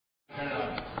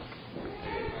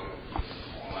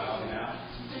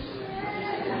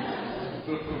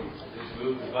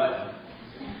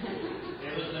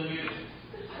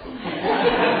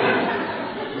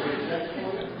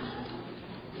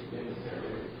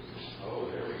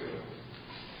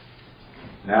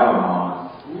Now I'm on.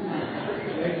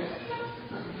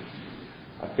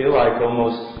 I feel like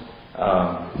almost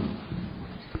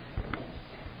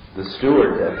the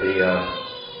steward at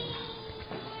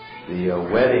the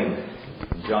wedding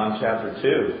in John chapter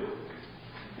 2.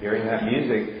 Hearing that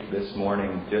music this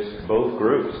morning, just both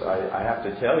groups, I have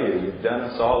to tell you, you've done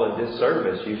us all a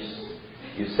disservice.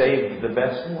 You saved the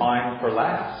best wine for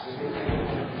last.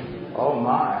 Oh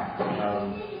my.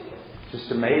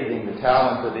 Just amazing, the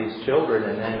talent of these children.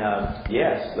 And then,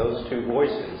 yes, those two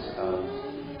voices.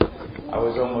 I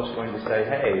was almost going to say,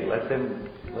 hey, let them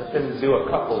do a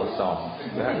couple of songs.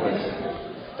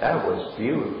 That was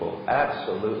beautiful.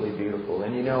 Absolutely beautiful.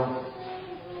 And you know,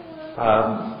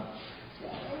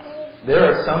 there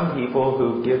are some people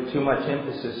who give too much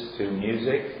emphasis to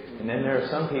music, and then there are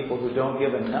some people who don't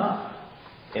give enough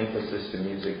emphasis to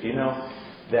music. You know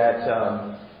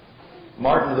that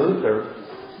Martin Luther,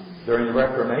 during the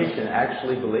Reformation,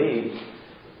 actually believed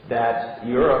that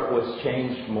Europe was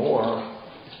changed more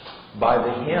by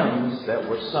the hymns that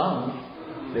were sung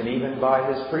than even by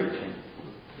his preaching.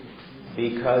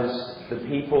 Because the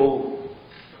people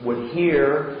would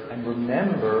hear and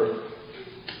remember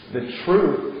the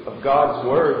truth of God's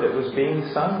Word that was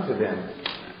being sung to them.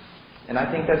 And I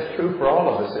think that's true for all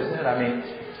of us, isn't it? I mean,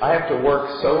 I have to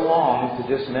work so long to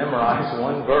just memorize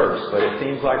one verse, but it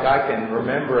seems like I can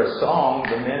remember a song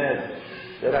the minute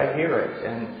that I hear it.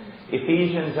 And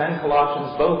Ephesians and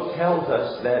Colossians both tells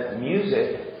us that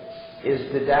music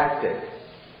is didactic.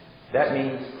 That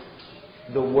means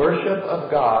the worship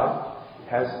of God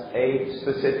has a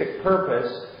specific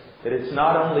purpose, that it's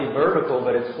not only vertical,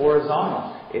 but it's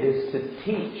horizontal. It is to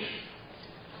teach.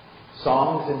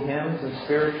 Songs and hymns and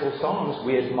spiritual songs,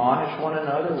 we admonish one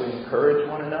another, we encourage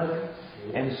one another.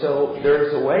 And so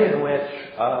there's a way in which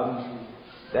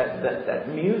that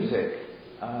music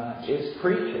is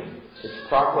preaching. It's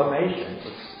proclamation.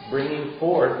 It's bringing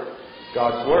forth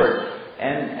God's Word.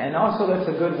 And also that's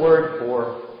a good word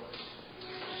for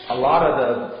a lot of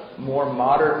the more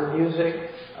modern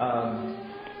music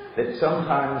that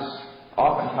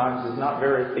oftentimes is not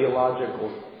very theological.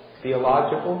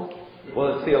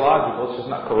 Well, it's theological, it's just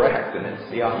not correct in its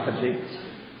theology.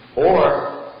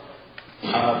 Or,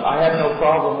 I have no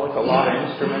problem with a lot of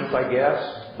instruments, I guess,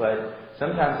 but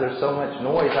sometimes there's so much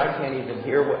noise I can't even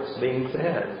hear what's being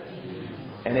said.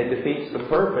 And it defeats the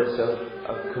purpose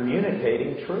of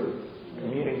communicating truth.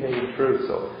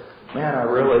 So, man, I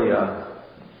really,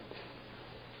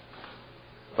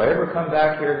 if I ever come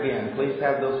back here again, please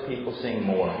have those people sing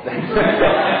more.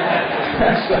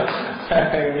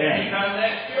 Amen. Come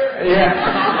next year?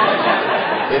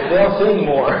 Yeah. If they'll sing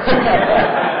more.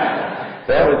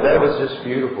 That was just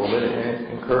beautiful. It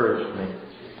encouraged me.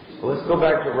 So let's go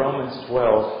back to Romans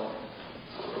 12.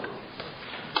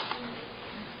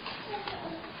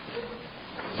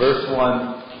 Verse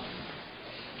 1.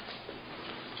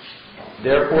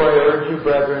 Therefore I urge you,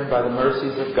 brethren, by the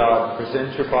mercies of God, to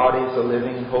present your bodies a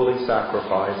living and holy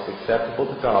sacrifice, acceptable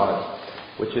to God,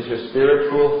 which is your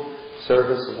spiritual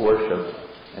service of worship.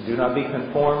 And do not be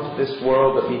conformed to this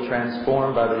world, but be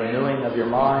transformed by the renewing of your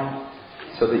mind,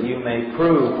 so that you may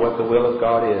prove what the will of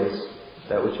God is,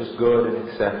 that which is good and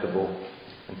acceptable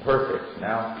and perfect.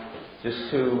 Now, just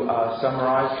to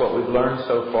summarize what we've learned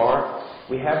so far,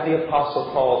 we have the Apostle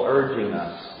Paul urging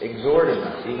us, exhorting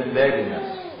us, even begging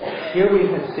us. Here we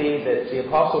can see that the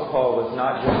Apostle Paul was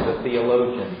not just a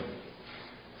theologian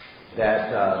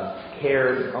that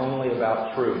cared only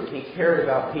about truth. He cared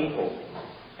about people.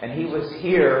 And he was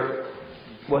here,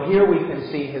 here we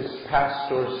can see his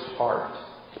pastor's heart.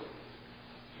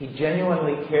 He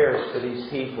genuinely cares for these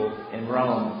people in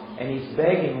Rome. And he's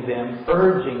begging them,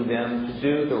 urging them to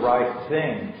do the right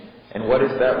thing. And what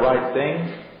is that right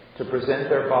thing? To present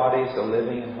their bodies a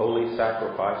living and holy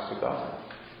sacrifice to God.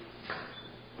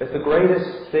 That the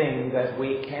greatest thing that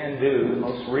we can do, the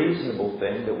most reasonable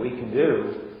thing that we can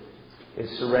do, is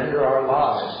surrender our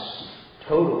lives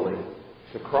totally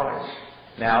to Christ.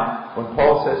 Now, when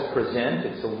Paul says present,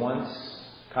 it's a once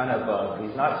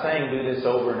he's not saying do this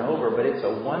over and over, but it's a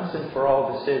once and for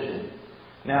all decision.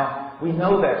 Now, we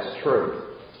know that's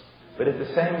true. But at the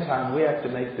same time, we have to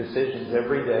make decisions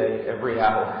every day, every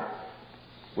hour.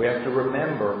 We have to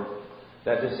remember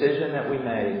that decision that we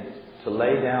made to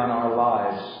lay down our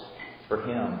lives for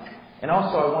Him. And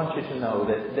also I want you to know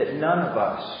that none of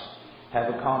us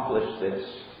have accomplished this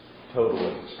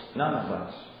totally. None of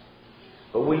us.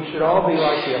 But we should all be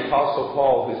like the Apostle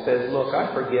Paul, who says, look,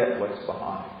 I forget what's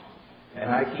behind. And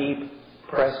I keep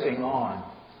pressing on.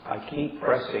 I keep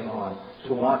pressing on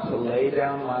to want to lay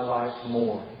down my life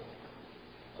more.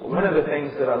 One of the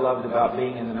things that I loved about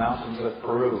being in the mountains of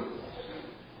Peru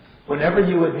Whenever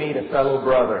you would meet a fellow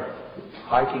brother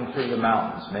hiking through the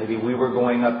mountains, maybe we were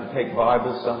going up to take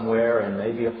Bible somewhere, and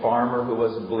maybe a farmer who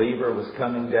was a believer was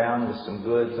coming down with some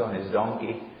goods on his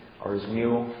donkey or his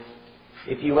mule.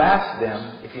 If you asked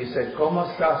them, if you said, "¿Cómo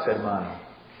estás, hermano?"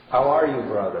 How are you,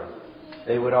 brother?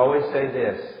 They would always say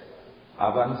this,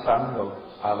 "Avanzando,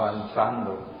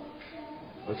 avanzando,"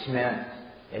 which meant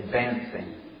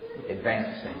advancing,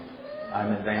 advancing.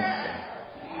 I'm advancing.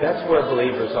 That's where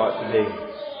believers ought to be.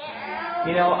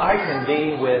 You know, I can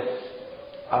be with,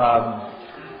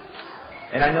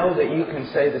 and I know that you can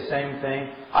say the same thing,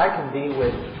 I can be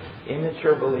with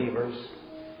immature believers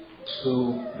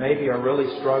who maybe are really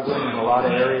struggling in a lot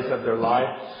of areas of their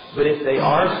life, but if they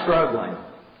are struggling,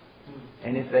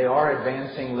 and if they are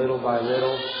advancing little by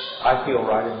little, I feel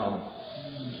right at home.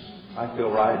 I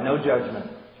feel right. No judgment.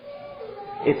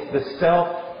 It's the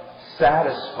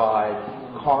self-satisfied,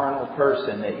 carnal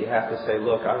person that you have to say,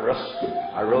 look, I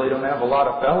really don't have a lot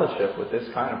of fellowship with this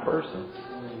kind of person.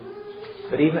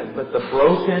 But the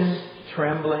broken,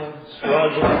 trembling,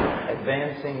 struggling,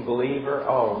 advancing believer,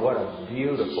 oh, what a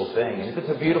beautiful thing. And if it's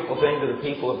a beautiful thing to the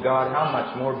people of God, how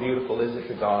much more beautiful is it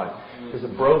to God? Because a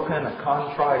broken, a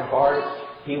contrite heart,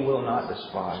 He will not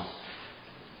despise.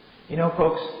 You know,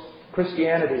 folks,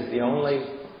 Christianity is the only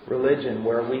religion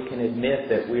where we can admit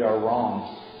that we are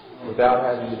wrong without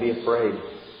having to be afraid.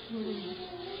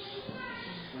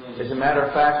 As a matter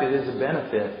of fact, it is a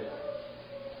benefit.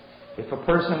 If a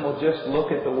person will just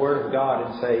look at the Word of God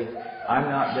and say, I'm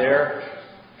not there,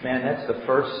 man, that's the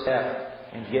first step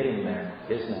in getting there,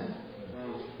 isn't it?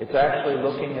 It's actually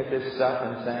looking at this stuff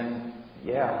and saying,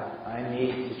 yeah, I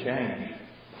need to change.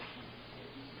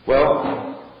 Well,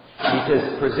 he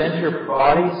says, present your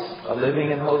bodies a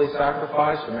living and holy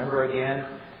sacrifice. Remember again,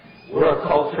 we're a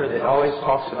culture that always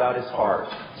talks about His heart.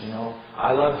 You know,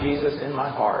 I love Jesus in my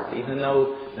heart. Even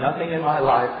though nothing in my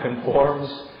life conforms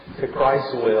to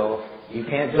Christ's will, you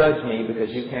can't judge me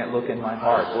because you can't look in my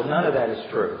heart. Well, none of that is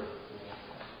true.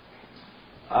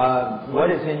 What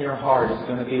is in your heart is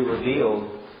going to be revealed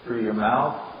through your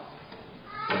mouth,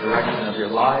 the direction of your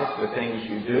life, the things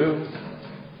you do.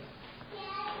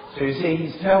 So you see,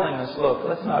 He's telling us, look,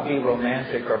 let's not be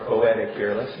romantic or poetic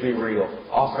here. Let's be real.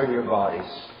 Offer your bodies.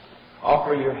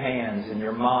 Offer your hands and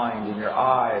your mind and your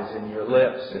eyes and your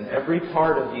lips and every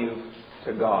part of you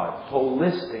to God.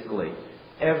 Holistically,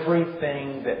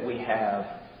 everything that we have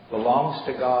belongs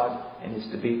to God and is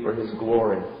to be for His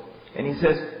glory. And He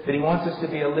says that He wants us to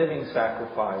be a living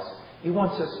sacrifice. He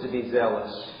wants us to be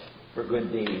zealous for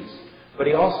good deeds. But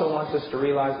He also wants us to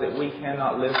realize that we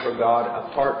cannot live for God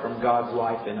apart from God's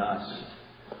life in us.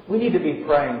 We need to be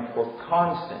praying for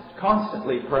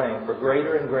constantly praying for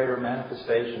greater and greater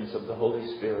manifestations of the Holy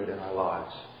Spirit in our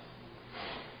lives.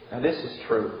 Now this is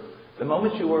true. The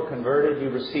moment you were converted, you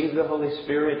received the Holy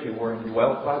Spirit, you were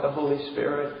indwelt by the Holy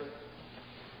Spirit,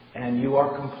 and you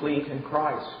are complete in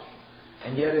Christ.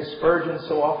 And yet, as Spurgeon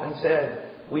so often said,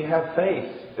 we have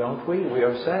faith, don't we? We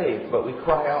are saved, but we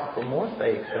cry out for more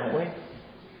faith, don't we?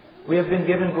 We have been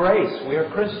given grace. We are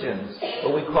Christians,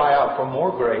 but we cry out for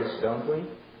more grace, don't we?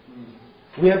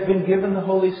 We have been given the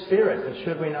Holy Spirit, but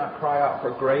should we not cry out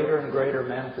for greater and greater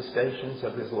manifestations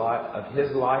of His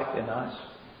life in us?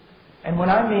 And when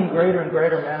I mean greater and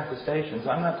greater manifestations,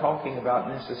 I'm not talking about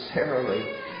necessarily,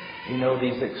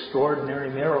 these extraordinary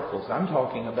miracles. I'm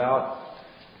talking about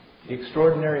the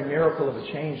extraordinary miracle of a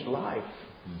changed life.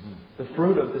 The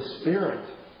fruit of the Spirit.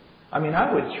 I mean,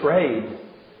 I would trade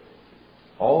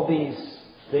all these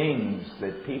things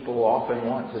that people often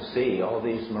want to see, all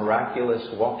these miraculous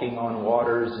walking on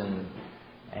waters and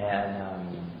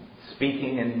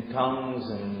speaking in tongues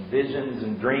and visions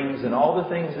and dreams and all the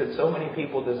things that so many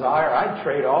people desire. I'd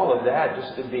trade all of that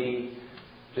just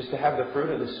to have the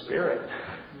fruit of the Spirit.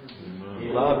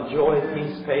 Love, joy,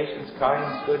 peace, patience,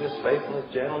 kindness, goodness, faithfulness,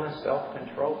 gentleness,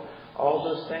 self-control. All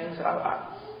those things.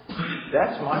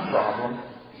 That's my problem.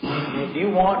 If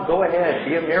you want, go ahead.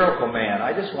 Be a miracle man.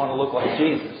 I just want to look like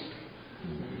Jesus.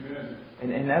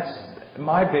 And that's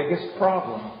my biggest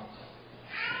problem.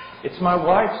 It's my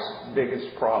wife's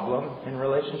biggest problem in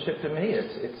relationship to me.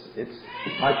 It's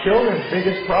my children's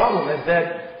biggest problem is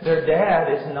that their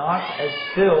dad is not as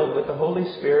filled with the Holy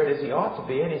Spirit as he ought to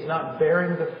be, and he's not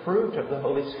bearing the fruit of the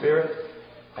Holy Spirit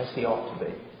as he ought to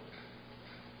be.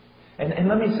 And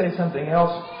let me say something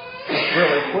else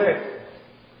really quick.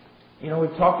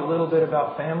 We've talked a little bit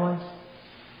about family.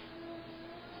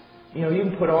 You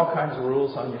can put all kinds of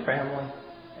rules on your family,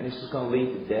 and it's just going to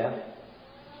lead to death.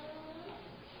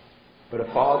 But a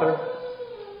father,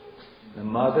 a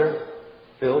mother,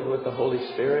 filled with the Holy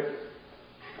Spirit,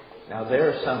 now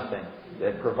there's something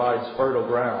that provides fertile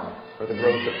ground for the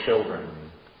growth of children.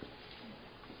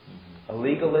 A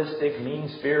legalistic,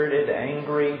 mean-spirited,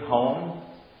 angry home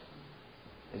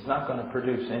is not going to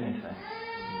produce anything.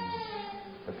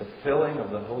 But the filling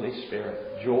of the Holy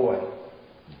Spirit, joy.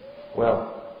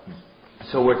 Well,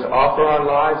 so we're to offer our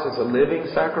lives as a living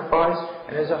sacrifice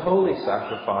and as a holy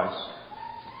sacrifice.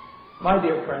 My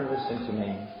dear friend, listen to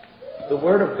me. The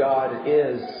Word of God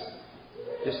is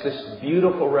just this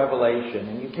beautiful revelation.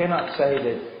 And you cannot say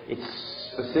that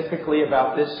it's specifically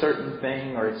about this certain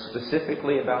thing or it's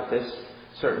specifically about this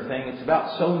certain thing. It's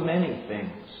about so many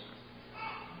things.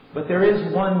 But there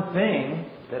is one thing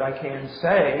that I can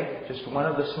say, just one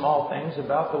of the small things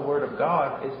about the Word of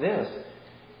God is this.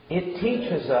 It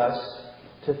teaches us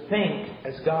to think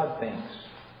as God thinks.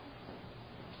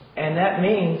 And that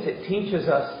means it teaches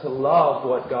us to love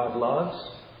what God loves.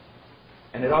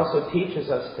 And it also teaches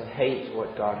us to hate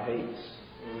what God hates.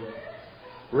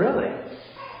 Really.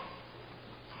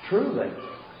 Truly.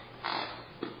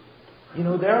 You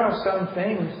know, there are some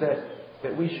things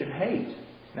that we should hate.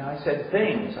 Now, I said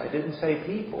things. I didn't say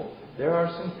people. There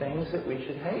are some things that we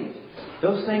should hate.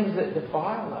 Those things that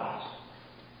defile us.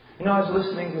 You know, I was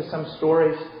listening to some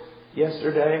stories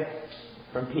yesterday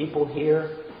from people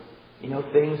here. You know,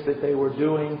 things that they were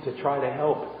doing to try to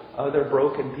help other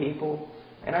broken people.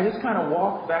 And I just kind of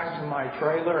walked back to my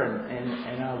trailer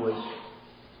and I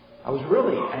was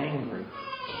really angry.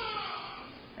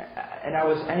 And I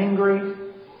was angry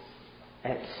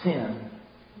at sin.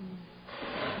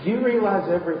 Do you realize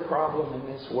every problem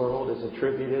in this world is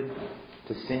attributed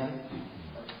to sin?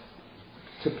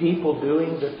 To people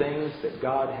doing the things that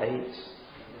God hates?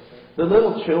 The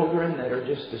little children that are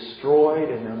just destroyed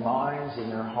in their minds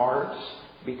and their hearts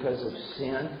because of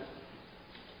sin.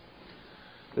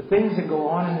 The things that go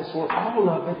on in this world, all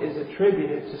of it is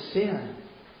attributed to sin.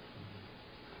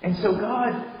 And so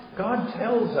God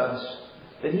tells us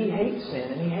that He hates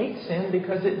sin. And He hates sin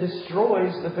because it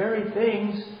destroys the very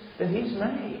things that He's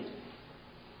made.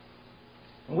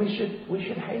 And we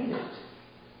should hate it.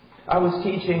 I was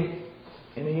teaching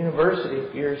in a university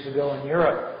a few years ago in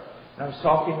Europe. And I was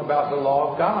talking about the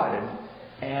law of God.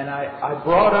 And I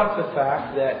brought up the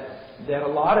fact that a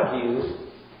lot of you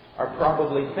are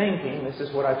probably thinking, this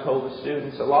is what I told the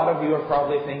students, a lot of you are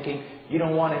probably thinking, you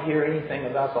don't want to hear anything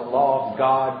about the law of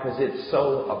God because it's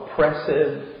so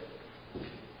oppressive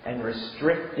and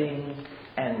restricting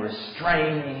and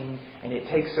restraining and it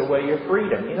takes away your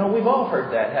freedom. You know, we've all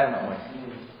heard that, haven't we?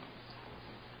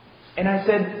 And I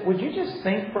said, would you just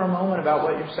think for a moment about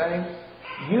what you're saying?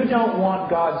 You don't want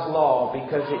God's law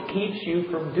because it keeps you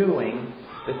from doing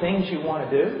the things you want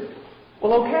to do?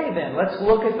 Well, okay then, let's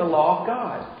look at the law of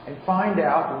God and find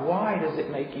out why does it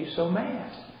make you so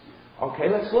mad. Okay,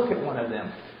 let's look at one of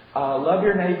them. Love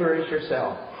your neighbor as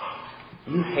yourself.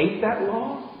 You hate that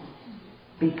law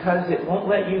because it won't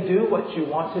let you do what you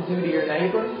want to do to your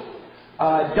neighbor?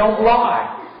 Don't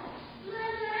lie.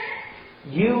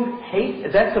 You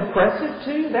hate, that's oppressive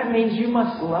to you? That means you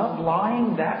must love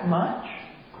lying that much?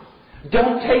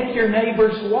 Don't take your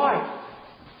neighbor's wife.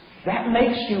 That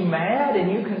makes you mad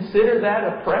and you consider that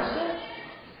oppressive?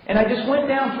 And I just went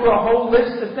down through a whole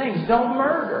list of things. Don't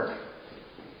murder.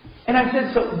 And I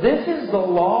said, so this is the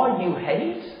law you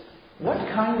hate? What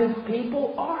kind of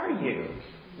people are you?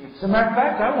 As a matter of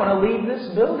fact, I want to leave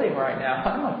this building right now.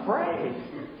 I'm afraid.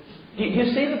 Do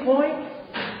you see the point?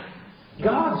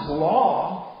 God's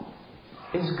law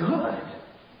is good.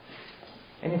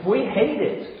 And if we hate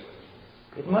it,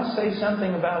 it must say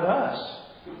something about us.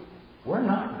 We're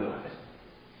not good.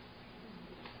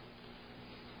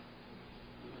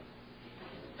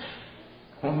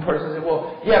 One person said,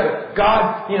 well, yeah, but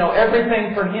God,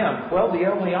 everything for Him. Well, the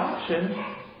only option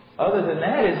other than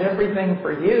that is everything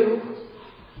for you.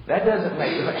 That doesn't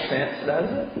make much sense, does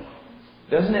it?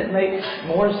 Doesn't it make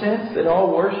more sense that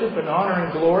all worship and honor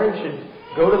and glory should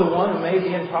go to the one who made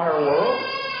the entire world?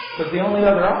 Because the only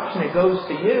other option, it goes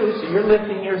to you, so you're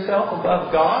lifting yourself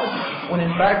above God when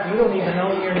in fact you don't even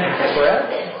know your next breath.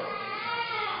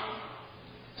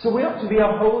 So we ought to be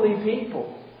a holy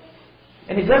people.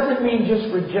 And it doesn't mean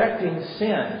just rejecting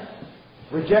sin,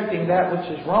 rejecting that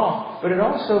which is wrong, but it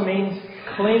also means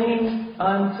clinging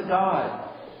unto God,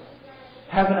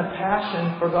 having a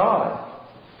passion for God,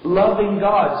 loving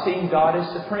God, seeing God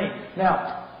as supreme.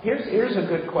 Now, here's a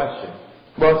good question.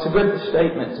 Well, it's a good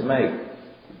statement to make.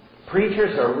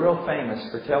 Preachers are real famous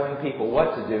for telling people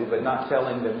what to do, but not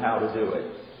telling them how to do it.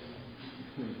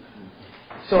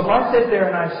 So if I sit there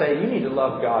and I say, you need to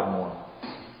love God more,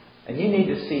 and you need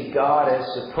to see God as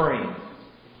supreme,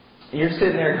 and you're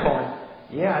sitting there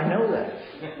going, yeah, I know that.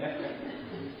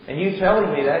 And you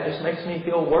telling me that just makes me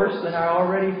feel worse than I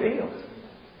already feel.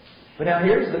 But now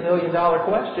here's the $1 million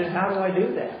question. How do I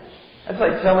do that? That's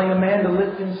like telling a man to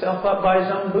lift himself up by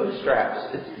his own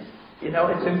bootstraps.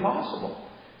 It's impossible.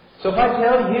 So if I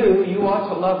tell you, you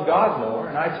ought to love God more,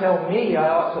 and I tell me I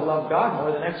ought to love God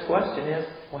more, the next question is,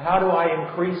 well, how do I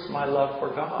increase my love for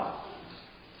God?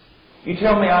 You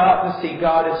tell me I ought to see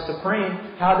God as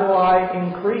supreme, how do I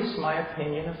increase my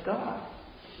opinion of God?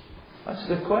 That's a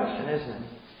good question, isn't it?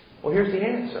 Well, here's the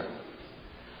answer.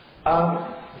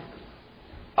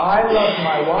 I love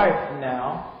my wife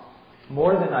now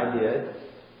more than I did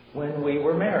when we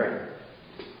were married.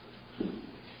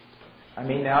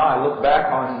 Now I look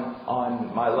back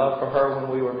on my love for her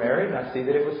when we were married, and I see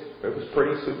that it was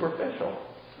pretty superficial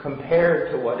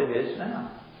compared to what it is now.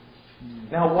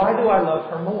 Now, why do I love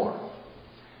her more?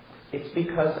 It's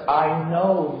because I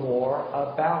know more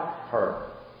about her.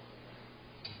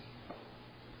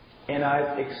 And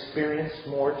I've experienced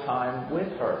more time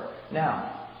with her.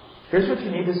 Now, here's what you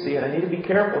need to see, and I need to be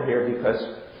careful here because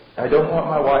I don't want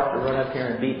my wife to run up here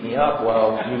and beat me up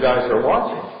while you guys are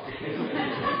watching.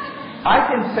 I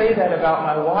can say that about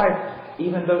my wife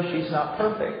even though she's not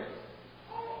perfect.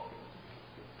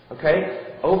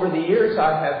 Okay? Over the years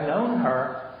I have known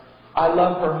her, I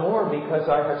love her more because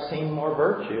I have seen more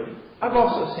virtue. I've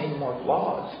also seen more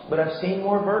flaws, but I've seen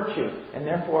more virtue, and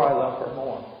therefore I love her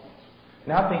more.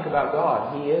 Now think about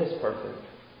God. He is perfect.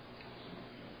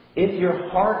 If your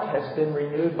heart has been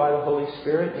renewed by the Holy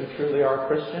Spirit and you truly are a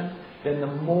Christian, then the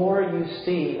more you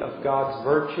see of God's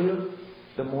virtue,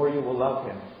 the more you will love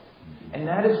Him. And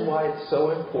that is why it's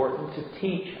so important to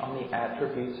teach on the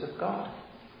attributes of God.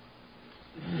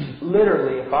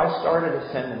 Literally, if I started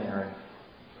a seminary,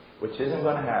 which isn't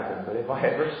going to happen, but if I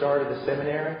ever started a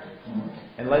seminary,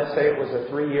 and let's say it was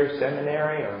a 3-year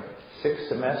seminary or 6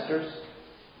 semesters,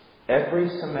 every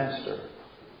semester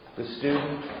the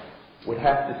student would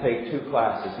have to take 2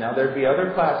 classes. Now there'd be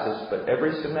other classes, but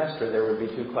every semester there would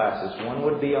be 2 classes. One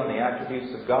would be on the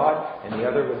attributes of God, and the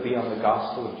other would be on the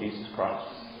gospel of Jesus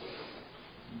Christ.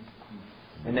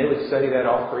 And they would study that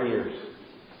all 3 years.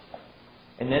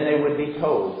 And then they would be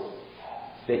told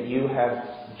that you have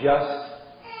just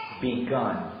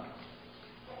begun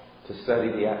to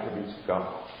study the attributes of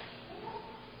God.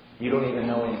 You don't even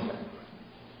know anything.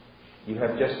 You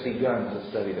have just begun to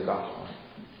study the gospel.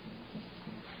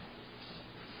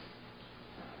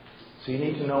 So you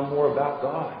need to know more about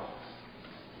God.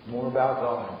 More about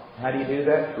God. How do you do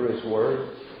that? Through His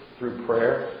Word, through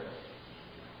prayer,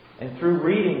 and through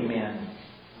reading men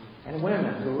and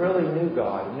women who really knew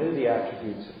God, and knew the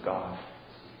attributes of God.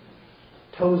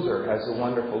 Tozer has a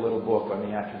wonderful little book on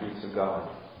the attributes of God.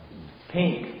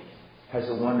 Pink has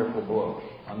a wonderful book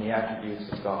on the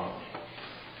attributes of God.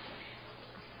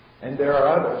 And there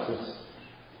are others. There's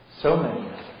so many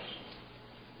others.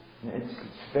 And it's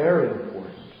very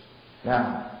important.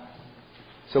 Now,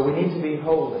 so we need to be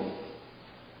holy.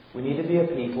 We need to be a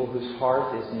people whose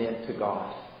heart is knit to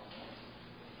God.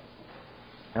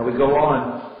 Now we go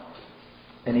on,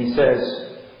 and he says,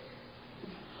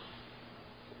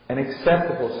 an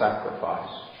acceptable sacrifice.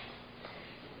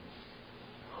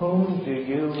 Whom do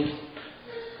you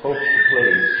hope to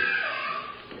please?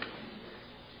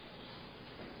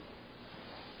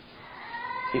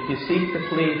 If you seek to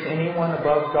please anyone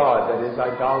above God, that is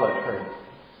idolatry.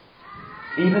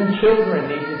 Even children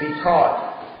need to be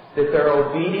taught that their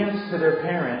obedience to their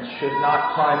parents should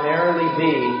not primarily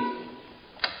be,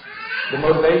 the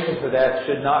motivation for that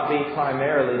should not be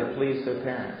primarily to please their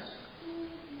parents.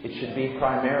 It should be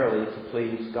primarily to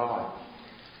please God.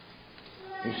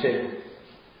 You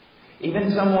see,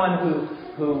 even someone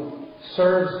who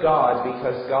serves God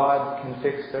because God can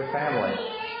fix their family,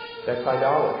 that's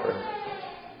idolatry.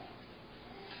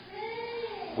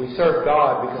 We serve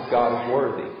God because God is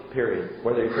worthy, period.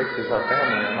 Whether He fixes our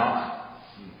family or not.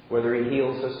 Whether He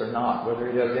heals us or not.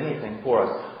 Whether He does anything for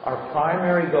us. Our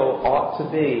primary goal ought to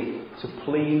be to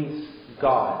please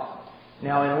God.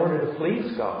 Now, in order to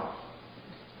please God,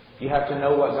 you have to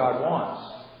know what God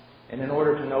wants. And in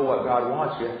order to know what God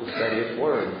wants, you have to study His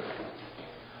Word.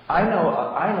 I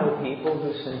know people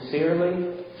who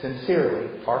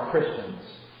sincerely are Christians.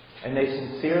 And they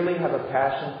sincerely have a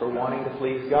passion for wanting to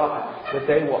please God. But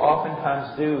they will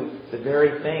oftentimes do the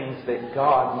very things that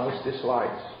God most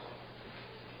dislikes.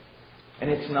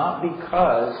 And it's not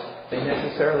because they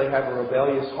necessarily have a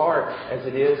rebellious heart, as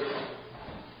it is,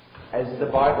 as the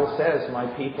Bible says, my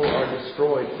people are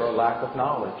destroyed for a lack of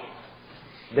knowledge.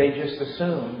 They just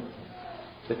assume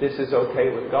that this is okay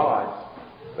with God,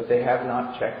 but they have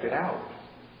not checked it out.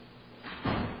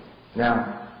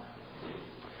 Now,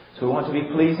 so we want to be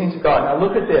pleasing to God. Now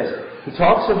look at this. He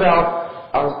talks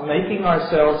about making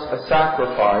ourselves a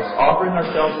sacrifice, offering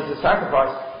ourselves as a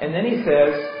sacrifice, and then he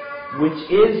says,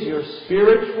 which is your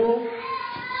spiritual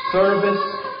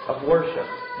service of worship.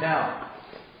 Now,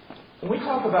 when we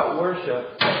talk about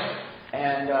worship,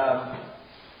 and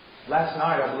last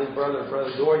night I believe Brother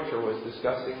Deutscher was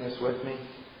discussing this with me,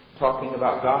 talking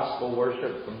about gospel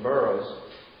worship from Burroughs.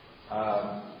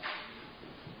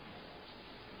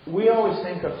 We always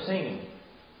think of singing.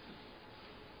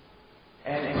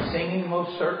 And singing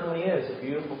most certainly is a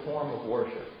beautiful form of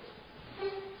worship.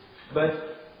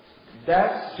 But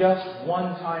that's just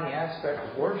one tiny aspect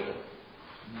of worship.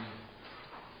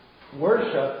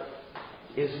 Worship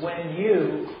is when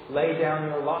you lay down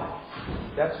your life.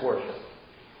 That's worship.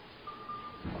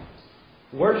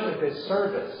 Worship is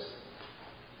service.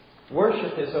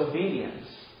 Worship is obedience.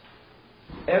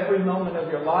 Every moment of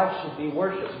your life should be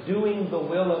worship. Doing the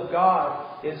will of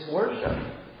God is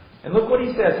worship. And look what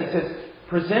he says. He says,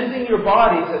 presenting your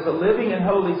bodies as a living and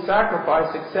holy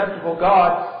sacrifice acceptable to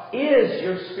God is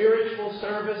your spiritual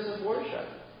service of worship.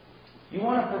 You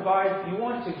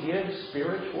want to give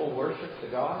spiritual worship to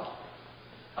God?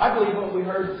 I believe what we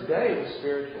heard today was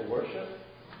spiritual worship.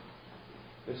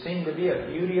 There seemed to be a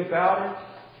beauty about it.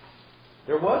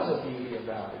 There was a beauty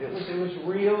about it. It was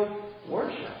real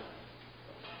worship.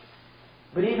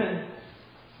 But even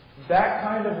that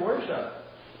kind of worship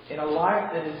in a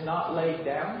life that is not laid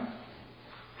down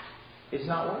is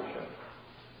not worship.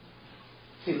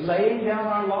 See, laying down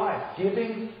our life,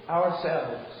 giving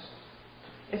ourselves.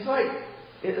 It's like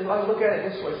look at it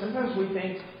this way. Sometimes we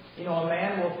think, a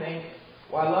man will think,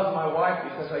 well, I love my wife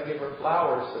because I give her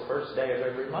flowers the first day of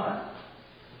every month.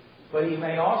 But he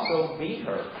may also beat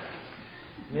her,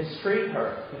 mistreat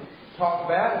her, talk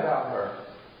bad about her.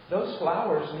 Those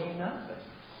flowers mean nothing.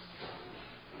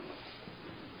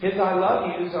 His I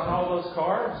love yous on all those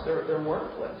cards, they're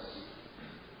worthless.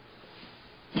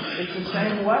 It's the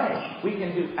same way. We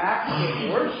can do acts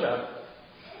of worship,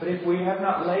 but if we have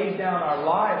not laid down our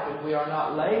life, if we are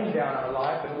not laying down our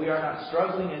life, and we are not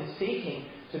struggling and seeking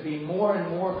to be more and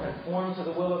more conformed to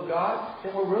the will of God,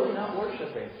 then we're really not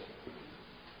worshiping.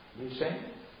 You see?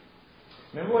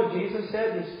 Remember what Jesus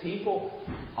said? These people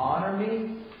honor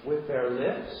me with their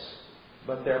lips,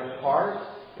 but their heart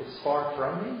is far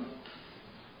from me.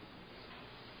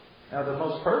 Now the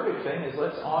most perfect thing is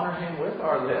let's honor Him with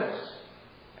our lips,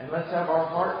 and let's have our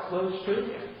heart close to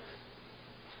Him.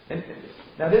 And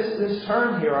now this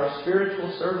term here, our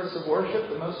spiritual service of worship,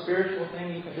 the most spiritual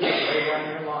thing you can do is lay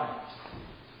down your life.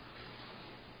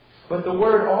 But the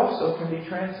word also can be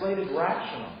translated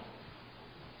rational.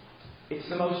 It's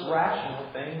the most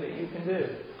rational thing that you can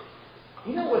do.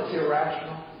 You know what's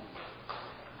irrational?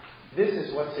 This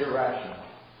is what's irrational.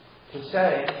 To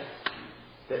say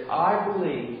that I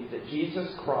believe that Jesus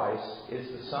Christ is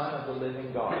the Son of the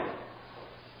living God.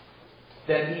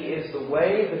 That He is the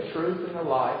way, the truth, and the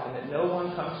life, and that no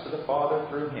one comes to the Father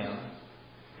through Him.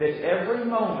 That every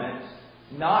moment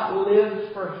not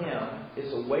lived for Him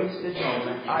is a wasted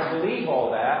moment. I believe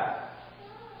all that.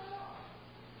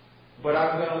 But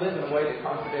I'm going to live in a way that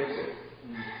contradicts it.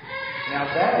 Now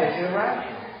that is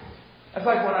irrational. That's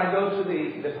like when I go to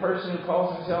the person who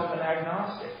calls himself an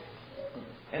agnostic.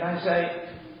 And I say,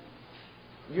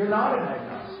 you're not an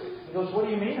agnostic. He goes, what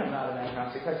do you mean I'm not an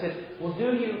agnostic? I said, well,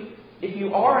 if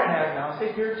you are an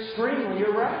agnostic, you're extremely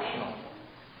irrational.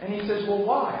 And he says, well,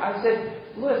 why? I said,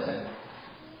 listen,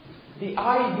 the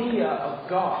idea of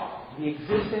God, the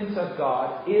existence of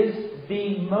God, is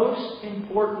the most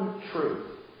important truth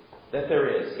that there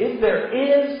is. If there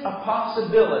is a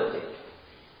possibility,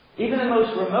 even the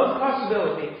most remote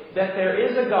possibility, that there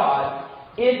is a God,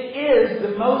 it is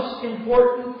the most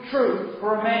important truth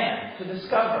for a man to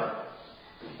discover.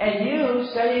 And you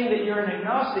saying that you're an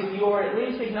agnostic, you are at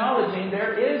least acknowledging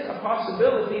there is a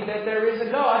possibility that there is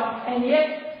a God, and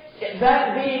yet,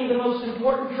 that being the most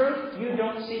important truth, you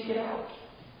don't seek it out.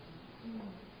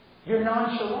 You're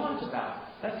nonchalant about it.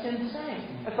 That's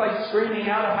insane. That's like screaming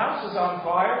out a house is on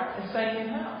fire and saying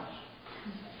in-house.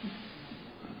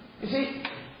 You see,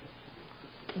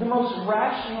 the most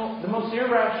irrational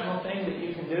thing that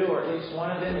you can do, or at least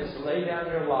one of them, is to lay down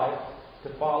your life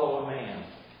to follow a man.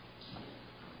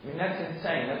 I mean, that's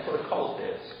insane. That's what a cult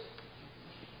is.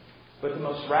 But the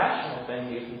most rational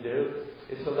thing you can do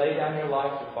is to lay down your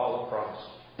life to follow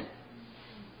Christ.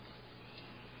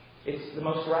 It's the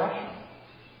most rational.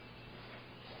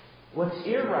 What's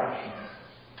irrational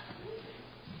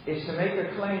is to make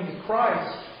a claim to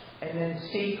Christ and then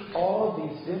seek all of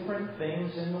these different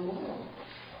things in the world.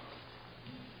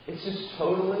 It's just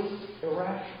totally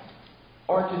irrational.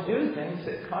 Or to do things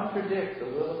that contradict the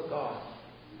will of God.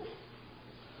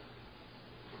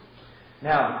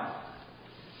 Now,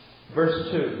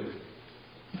 verse 2.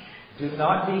 Do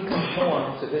not be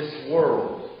conformed to this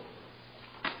world,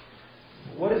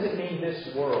 what does it mean,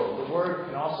 this world? The word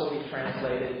can also be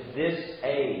translated this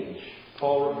age.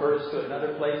 Paul refers to it in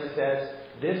other places as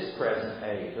this present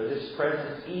age, or this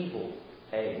present evil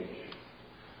age.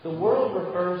 The world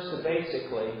refers to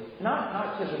basically,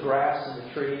 not to the grass and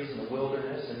the trees and the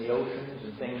wilderness and the oceans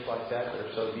and things like that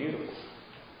are so beautiful.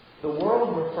 The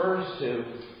world refers to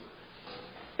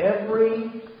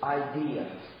every idea,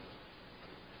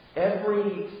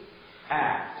 every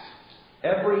act,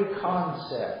 every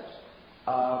concept,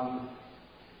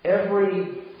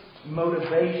 every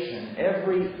motivation,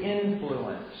 every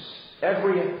influence,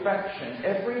 every affection,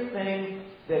 everything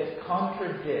that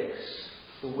contradicts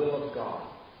the will of God.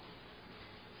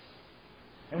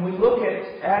 And we look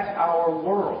at our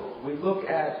world, we look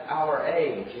at our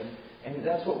age, and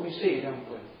that's what we see, don't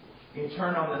we? You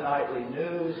turn on the nightly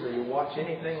news, or you watch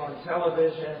anything on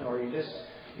television, or you just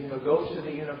go to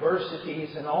the universities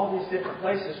and all these different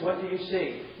places. What do you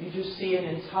see? You just see an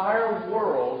entire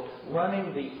world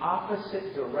running the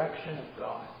opposite direction of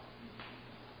God.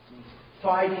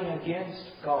 Fighting against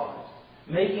God.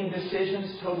 Making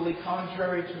decisions totally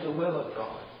contrary to the will of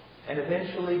God. And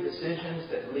eventually decisions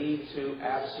that lead to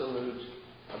absolute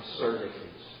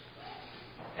absurdities.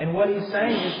 And what he's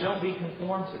saying is, don't be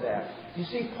conformed to that. You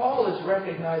see, Paul is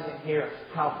recognizing here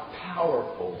how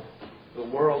powerful the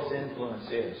world's influence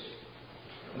is.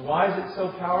 And why is it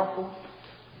so powerful?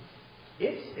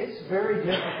 It's very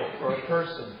difficult for a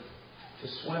person to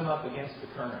swim up against the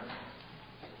current.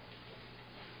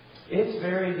 It's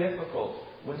very difficult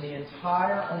when the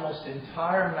almost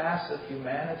entire mass of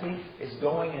humanity is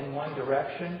going in one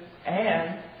direction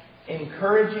and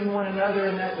encouraging one another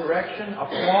in that direction,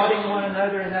 applauding one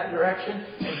another in that direction,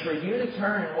 and for you to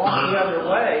turn and walk the other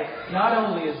way not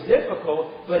only is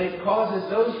difficult, but it causes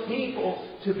those people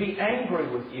to be angry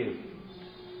with you.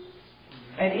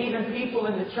 And even people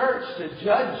in the church to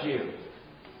judge you.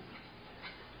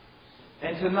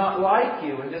 And to not like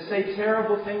you, and to say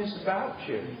terrible things about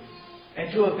you.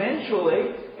 And to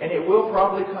eventually, and it will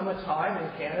probably come a time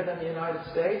in Canada and the United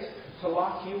States, to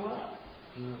lock you up.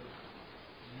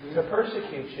 To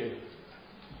persecute you.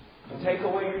 And take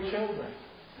away your children.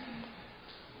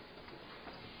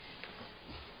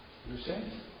 You see?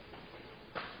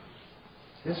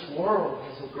 This world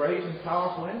has a great and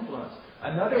powerful influence.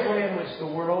 Another way in which the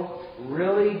world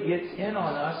really gets in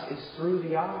on us is through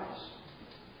the eyes.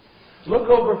 Look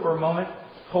over for a moment.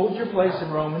 Hold your place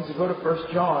in Romans and go to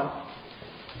 1 John.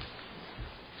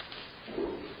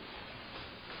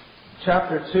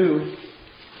 Chapter 2,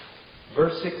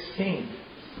 verse 16.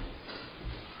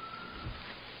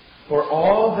 For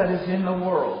all that is in the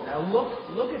world. Now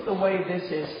look at the way this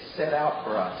is set out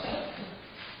for us.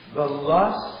 The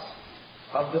lust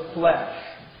of the flesh.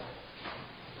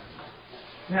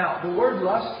 Now, the word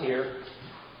lust here,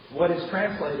 what is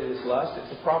translated as lust,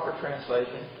 it's a proper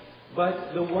translation,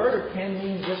 but the word can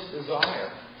mean just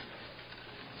desire.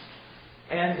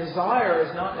 And desire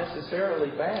is not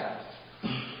necessarily bad.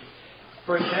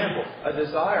 For example, a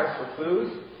desire for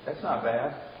food, that's not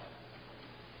bad.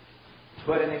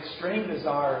 But an extreme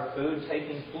desire of food,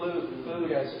 taking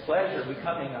food as pleasure,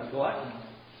 becoming a glutton,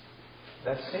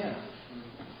 that's sin.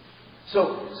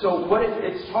 So what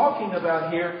it's talking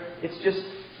about here, it's just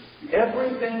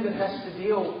everything that has to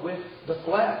deal with the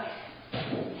flesh.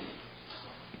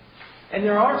 And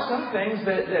there are some things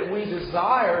that we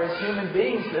desire as human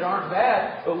beings that aren't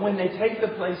bad, but when they take the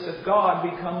place of God,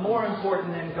 become more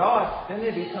important than God, then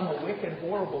they become a wicked,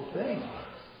 horrible thing.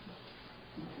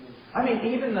 I mean,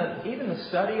 even the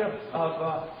study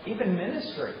of even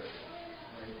ministry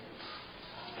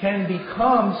can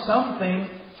become something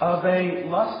of a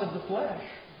lust of the flesh.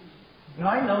 You know,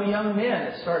 I know young men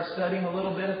that start studying a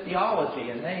little bit of theology,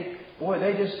 and they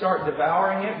just start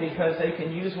devouring it because they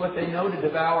can use what they know to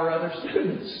devour other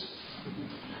students.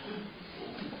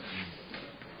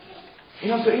 You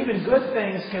know, so even good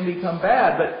things can become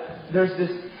bad, but there's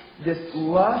this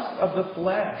lust of the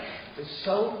flesh is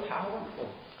so powerful.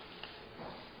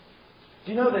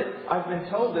 Do you know that I've been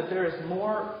told that there is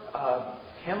more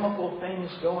chemical things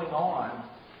going on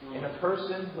in a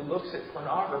person who looks at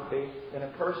pornography than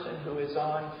a person who is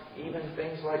on even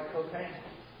things like cocaine?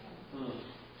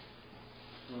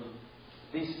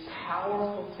 These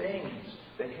powerful things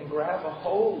that can grab a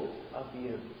hold of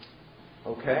you.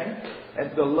 Okay?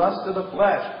 And the lust of the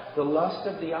flesh, the lust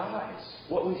of the eyes.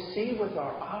 What we see with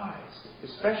our eyes,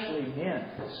 especially men,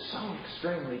 is so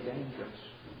extremely dangerous.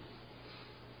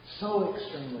 So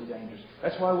extremely dangerous.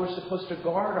 That's why we're supposed to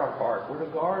guard our heart. We're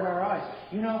to guard our eyes.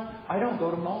 You know, I don't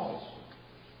go to malls.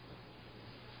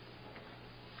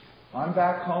 I'm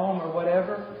back home or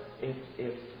whatever.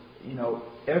 If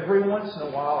every once in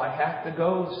a while I have to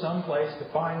go someplace to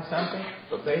find something.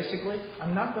 But basically,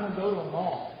 I'm not going to go to a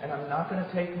mall. And I'm not going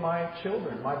to take my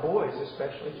children, my boys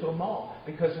especially, to a mall.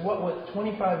 Because what was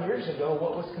 25 years ago,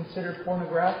 what was considered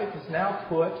pornographic is now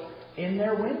put in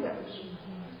their windows.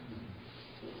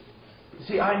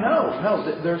 See, I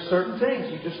know there are certain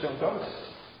things you just don't go there.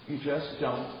 You just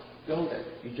don't go there.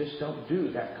 You just don't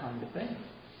do that kind of thing.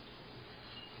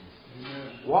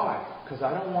 Why? Because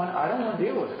I don't want to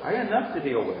deal with it. I got enough to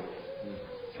deal with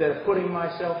instead of putting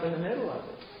myself in the middle of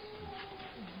it.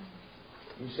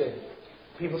 You see,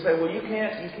 people say, "Well, you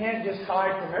can't just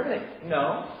hide from everything."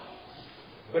 No,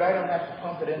 but I don't have to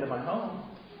pump it into my home.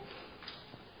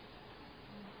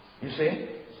 You see,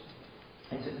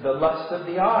 it's the lust of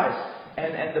the eyes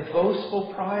and the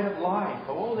boastful pride of life.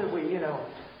 Oh, that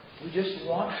we just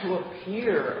want to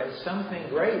appear as something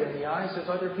great in the eyes of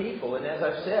other people. And as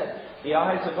I've said, the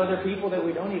eyes of other people that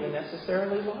we don't even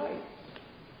necessarily like.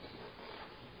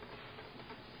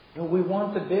 We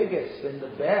want the biggest and the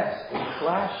best and the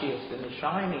flashiest and the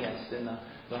shiniest and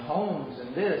the homes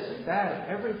and this and that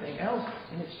and everything else.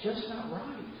 And it's just not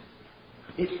right.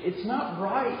 It's not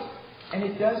right. And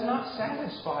it does not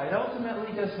satisfy. It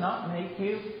ultimately does not make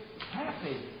you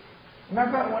happy.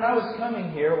 Remember when I was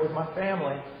coming here with my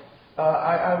family,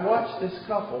 I watched this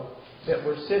couple that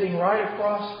were sitting right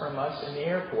across from us in the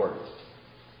airport.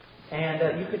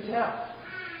 And you could tell.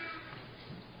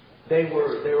 They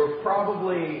were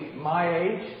probably my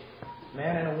age,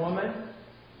 man and a woman.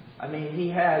 I mean, he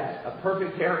had a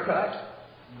perfect haircut.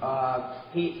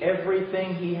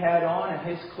 Everything he had on and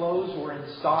his clothes were in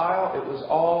style. It was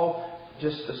all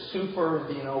just a super,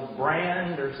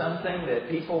 brand or something that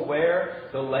people wear.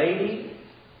 The lady,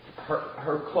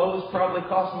 her clothes probably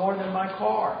cost more than my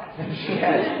car. She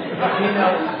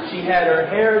had, she had her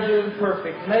hairdo,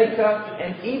 perfect makeup,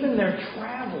 and even their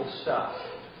travel stuff.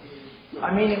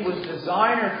 I mean, it was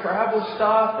designer travel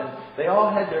stuff, and they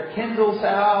all had their Kindles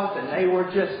out, and they were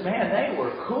just, they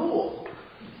were cool.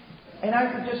 And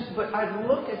I'd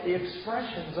look at the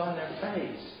expressions on their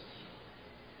face.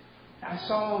 I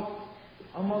saw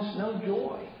almost no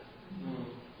joy.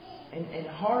 And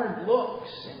hard looks.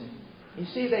 And you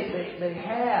see, they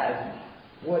had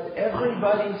what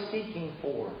everybody's seeking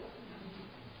for.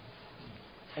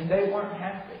 And they weren't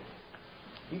happy.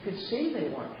 You could see they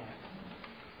weren't happy.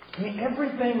 I mean,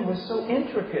 everything was so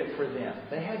intricate for them.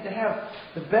 They had to have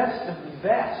the best of the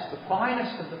best, the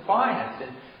finest of the finest.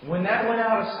 And when that went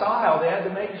out of style, they had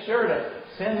to make sure to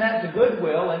send that to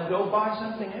Goodwill and go buy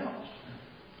something else.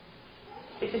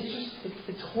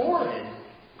 It's horrid.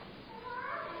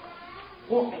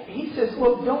 Well, he says,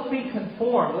 look, don't be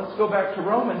conformed. Let's go back to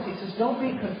Romans. He says, don't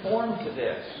be conformed to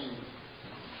this.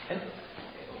 And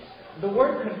the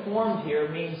word conformed here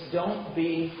means don't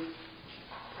be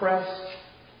pressed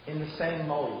in the same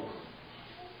mold.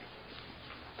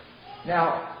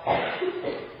 Now,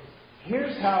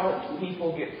 here's how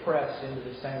people get pressed into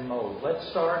the same mold. Let's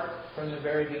start from the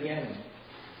very beginning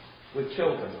with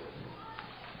children.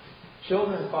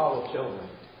 Children follow children.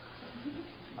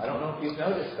 I don't know if you've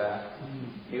noticed that.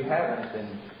 If you haven't,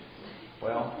 then,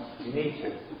 well, you need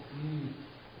to.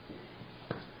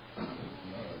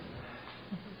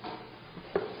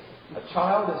 A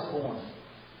child is born.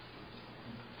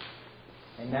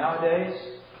 And nowadays,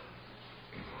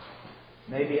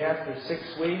 maybe after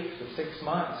 6 weeks or 6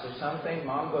 months or something,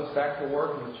 mom goes back to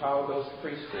work and the child goes to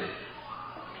preschool.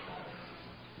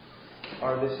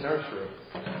 Or this nursery.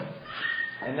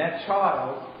 And that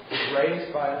child is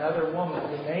raised by another woman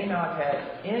who may not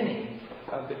have any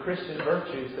of the Christian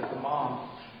virtues that the mom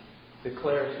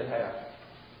declares to have.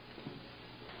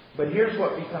 But here's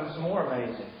what becomes more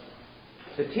amazing.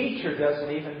 The teacher doesn't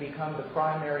even become the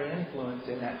primary influence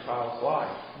in that child's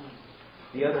life.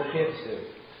 The other kids do.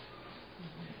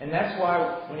 And that's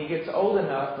why when he gets old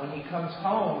enough, when he comes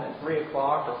home at 3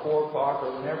 o'clock or 4 o'clock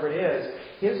or whenever it is,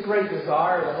 his great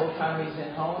desire the whole time he's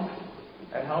at home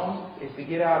is to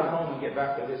get out of home and get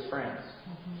back with his friends.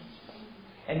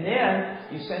 And then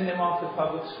you send them off to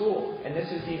public school. And this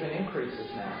is even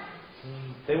increases now.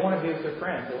 They want to be with their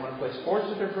friends. They want to play sports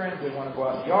with their friends. They want to go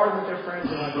out in the yard with their friends.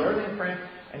 They want to do everything with friends.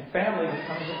 And family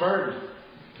becomes a burden.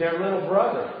 Their little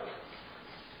brother.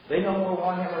 They no more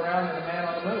want him around than a man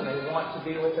on the moon. They want to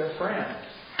be with their friends.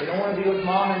 They don't want to be with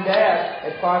mom and dad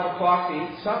at 5 o'clock to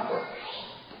eat supper.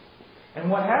 And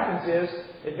what happens is,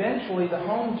 eventually the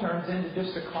home turns into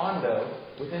just a condo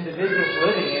with individuals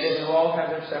living in it who all have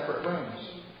their separate rooms.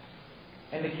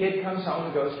 And the kid comes home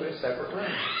and goes to his separate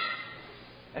room.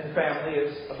 And the family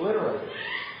is obliterated.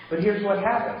 But here's what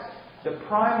happens. The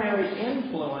primary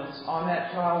influence on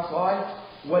that child's life,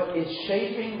 what is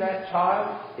shaping that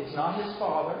child, is not his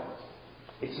father.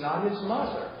 It's not his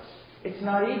mother. It's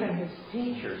not even his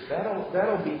teachers.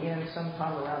 That'll begin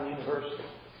sometime around university.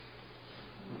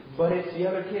 But it's the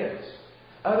other kids.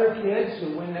 Other kids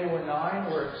who, when they were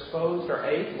 9, were exposed, or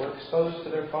 8, were exposed to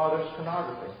their father's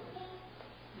pornography.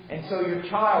 And so your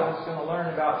child is going to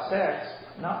learn about sex,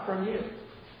 not from you,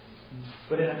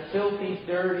 but in a filthy,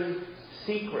 dirty,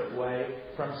 secret way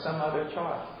from some other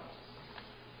child.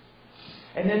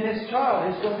 And then this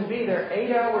child is going to be there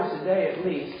 8 hours a day at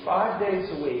least, 5 days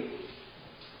a week,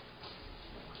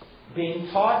 being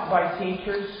taught by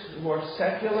teachers who are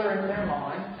secular in their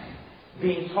mind,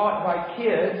 being taught by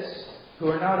kids who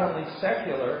are not only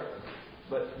secular,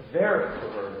 but very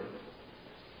perverted.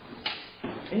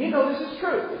 And you know this is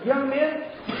true. Young men,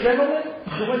 gentlemen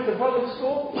who went to public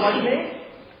school, like me,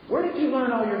 where did you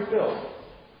learn all your filth?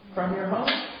 From your home?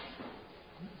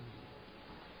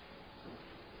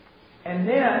 And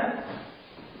then,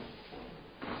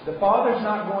 the father's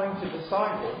not going to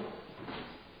disciple.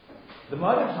 The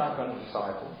mother's not going to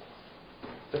disciple.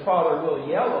 The father will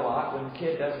yell a lot when the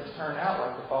kid doesn't turn out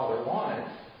like the father wanted.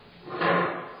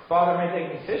 The father may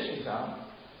take him fishing some.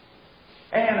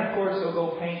 And, of course, he'll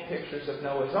go paint pictures of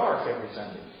Noah's Ark every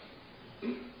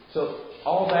Sunday. So,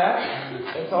 all that,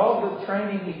 it's all the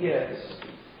training he gets.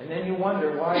 And then you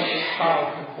wonder, why is this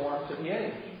child conformed to the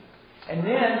age? And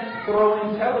then, throw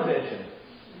in television.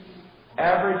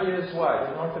 Average is what?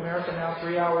 In North America now,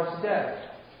 3 hours a day.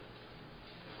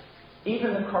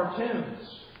 Even the cartoons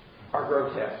are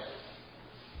grotesque.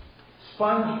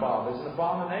 SpongeBob is an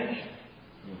abomination.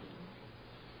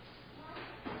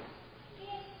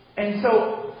 And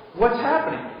so, what's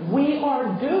happening? We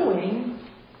are doing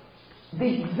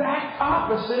the exact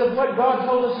opposite of what God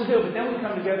told us to do. But then we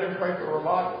come together and pray for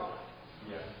revival.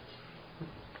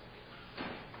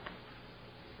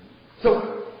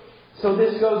 So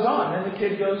this goes on. Then the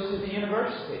kid goes to the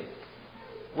university,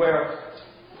 where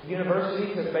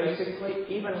universities have basically,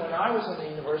 even when I was in the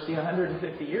university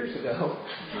 150 years ago,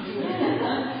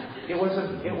 it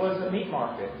was a meat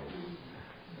market.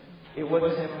 It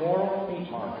was an immoral meat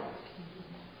market.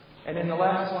 And in the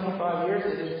last 25 years,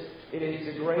 it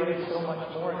is degraded so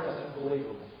much more, it's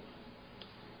unbelievable.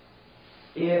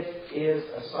 It is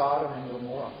a Sodom and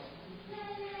Gomorrah.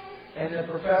 And the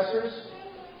professors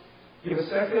give a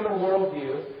secular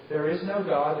worldview. There is no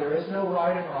God, there is no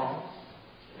right and wrong.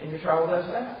 And your child does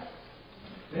that.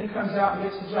 Then comes out and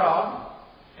gets a job.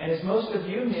 And as most of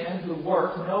you men who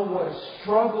work know what a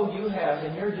struggle you have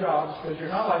in your jobs, because you're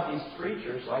not like these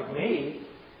preachers like me,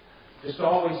 just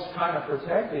always kind of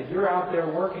protected. You're out there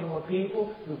working with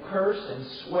people who curse and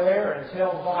swear and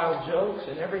tell vile jokes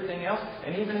and everything else.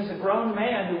 And even as a grown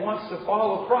man who wants to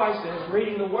follow Christ and is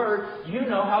reading the Word, you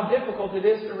know how difficult it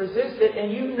is to resist it,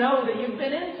 and you know that you've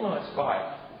been influenced by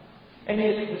it. And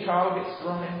yet the child gets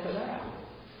thrown into that.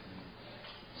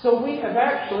 So we have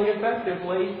actually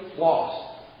effectively lost.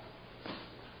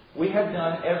 We have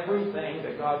done everything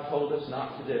that God told us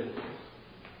not to do.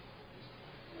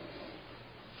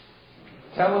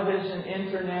 Television,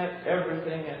 internet,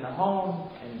 everything in the home,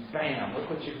 and bam, look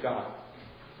what you've got.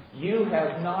 You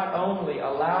have not only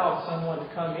allowed someone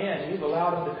to come in, you've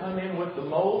allowed them to come in with the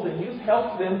mold, and you've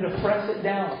helped them to press it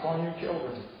down upon your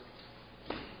children.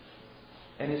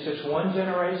 And it's just one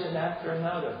generation after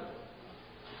another.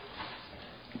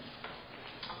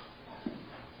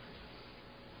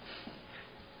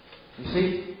 You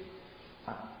see,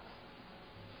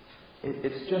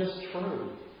 it's just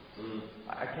true.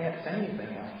 I can't say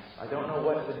anything else. I don't know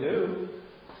what to do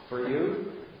for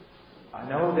you. I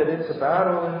know that it's a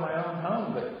battle in my own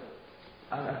home, but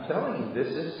I'm telling you,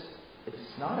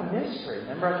 it's not a mystery.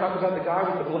 Remember I talked about the guy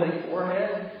with the bloody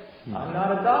forehead? I'm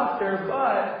not a doctor,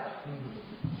 but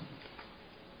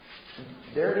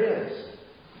there it is.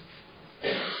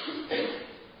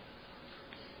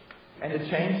 And to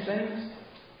change things,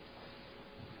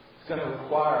 it's going to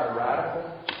require a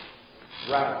radical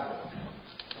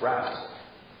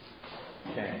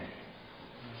change.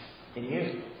 In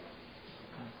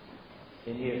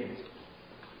you.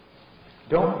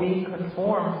 Don't be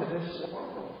conformed to this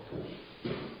world.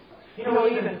 You know,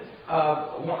 even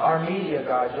our media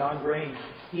guy, John Green,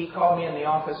 he called me in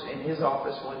his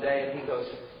office one day, and he goes,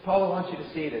 "Paul, I want you to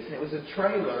see this." And it was a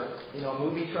trailer, a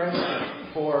movie trailer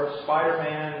for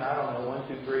Spider-Man, I don't know, 1,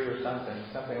 2, 3 or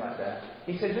something like that.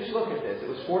 He said, "Just look at this." It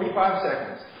was 45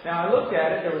 seconds. Now, I looked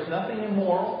at it. There was nothing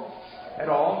immoral at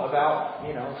all about,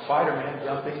 Spider-Man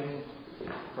jumping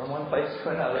from one place to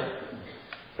another.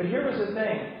 But here was the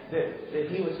thing that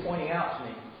he was pointing out to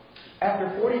me. After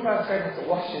 45 seconds of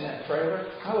watching that trailer,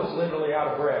 I was literally out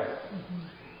of breath.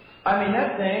 I mean,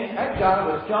 that guy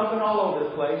was jumping all over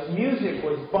the place. Music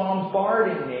was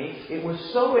bombarding me. It was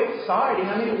so exciting.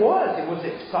 I mean, it was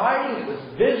exciting. It was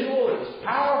visual. It was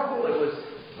powerful. It was,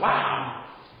 wow.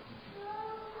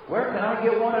 Where can I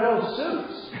get one of those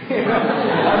suits?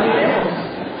 I mean,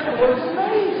 it was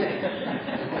amazing.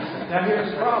 Now,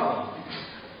 here's the problem.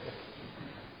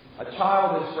 A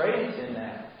child is raised in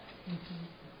that.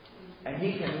 And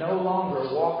he can no longer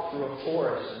walk through a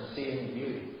forest and see any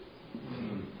beauty.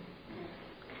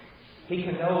 He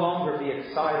can no longer be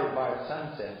excited by a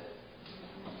sunset.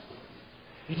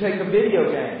 You take a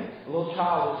video game, a little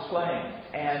child is playing,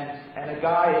 and a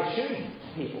guy is shooting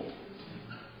people.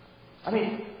 I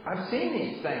mean, I've seen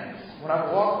these things. When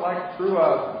I've walked like through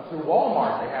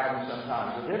Walmart, they have them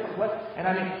sometimes, a different place. And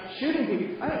I mean, shooting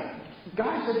people. I mean,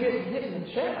 guys are getting hit in the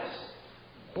chest.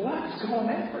 Blood's going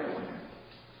everywhere.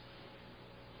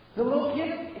 The little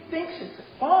kid thinks it's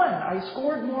fun. I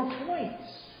scored more points.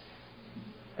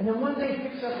 And then one day he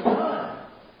picks up a gun.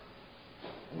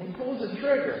 And he pulls the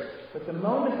trigger. But the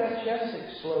moment that chest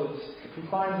explodes, if he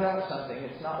finds out something,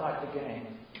 it's not like the game.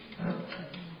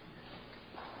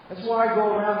 That's why I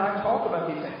go around and I talk about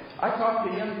these things. I talk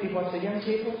to young people. I say, young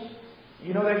people,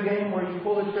 you know that game where you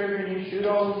pull the trigger and you shoot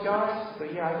all those guys?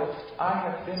 But yeah, I go, I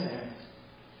have been there.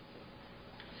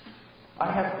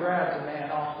 I have grabbed a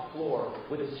man off the floor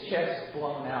with his chest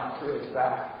blown out through his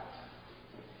back,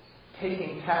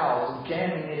 taking towels and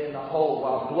jamming it in the hole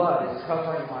while blood is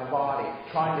covering my body,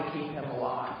 trying to keep him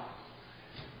alive.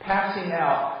 Passing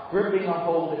out, gripping a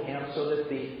hold of him so that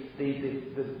the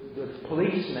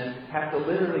policemen have to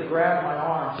literally grab my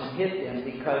arms and hit them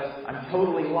because I'm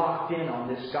totally locked in on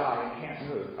this guy and can't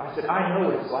move. I said, I know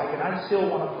what it's like, and I still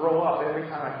want to throw up every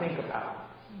time I think about it.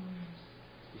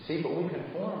 See, but we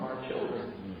conform our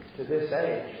children to this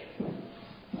age.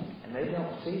 And they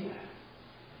don't see that.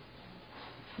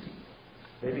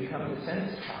 They become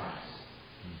desensitized.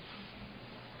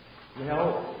 You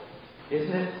know,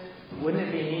 wouldn't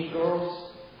it be neat,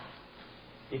 girls,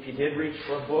 if you did reach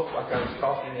for a book like I was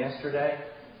talking yesterday,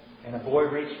 and a boy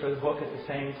reached for the book at the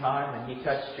same time, and he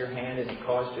touched your hand and he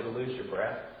caused you to lose your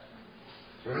breath?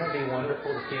 Wouldn't it be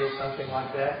wonderful to feel something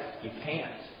like that? You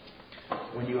can't.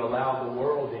 When you allow the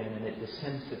world in and it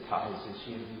desensitizes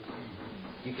you.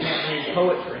 You can't read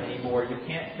poetry anymore. You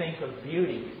can't think of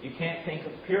beauty. You can't think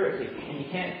of purity. And you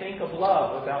can't think of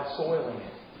love without soiling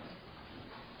it.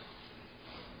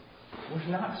 We're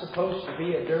not supposed to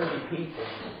be a dirty people.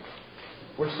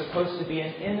 We're supposed to be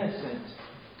an innocent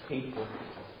people.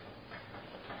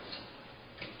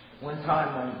 One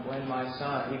time when my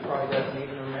son, he probably doesn't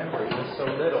even remember, he was so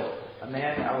little.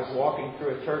 I was walking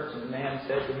through a church and a man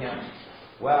said to him,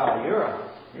 wow,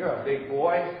 you're a big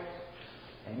boy,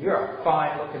 and you're a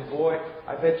fine-looking boy.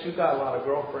 I bet you got a lot of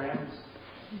girlfriends.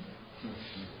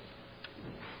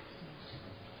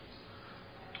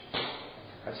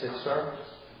 I said, sir,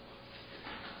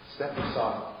 step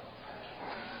aside.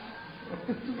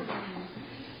 I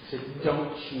said,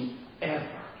 don't you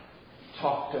ever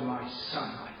talk to my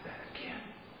son like that again.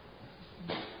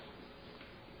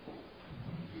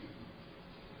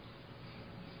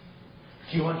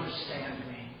 Do you understand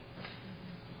me?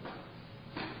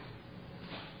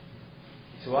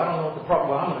 He said, well, I don't know what the problem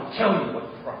is. Well, I'm going to tell you what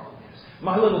the problem is.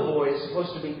 My little boy is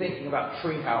supposed to be thinking about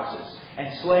tree houses and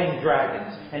slaying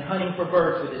dragons and hunting for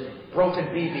birds with his broken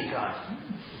BB gun.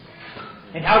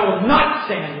 And I will not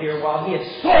stand here while he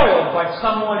is soiled by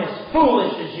someone as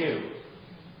foolish as you.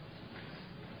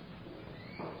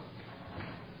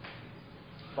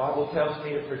 The Bible tells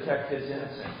me to protect his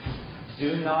innocence.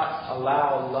 Do not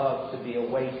allow love to be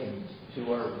awakened too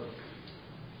early.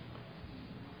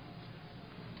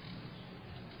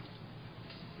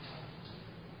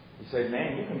 You say,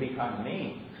 man, you can be kind of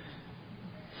mean.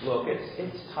 Look,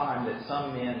 it's time that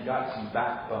some men got some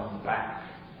backbone back.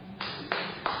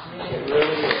 It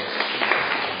really is.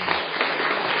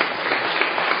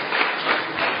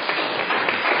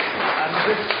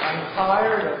 I'm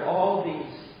tired of all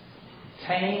these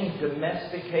tame,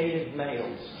 domesticated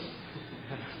males.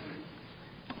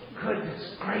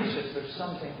 Goodness gracious, there's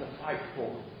something to fight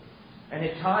for. And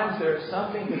at times there's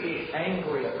something to be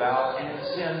angry about, and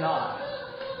sin not.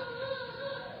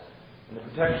 And the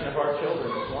protection of our children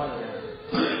is one of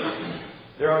them.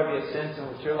 There ought to be a sense in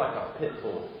which you're like a pit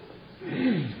bull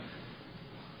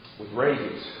with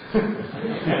rabies.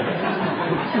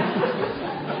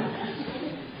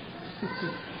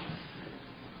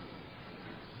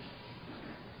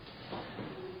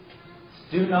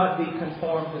 Do not be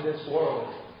conformed to this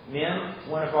world. Men,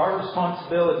 one of our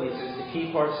responsibilities is to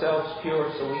keep ourselves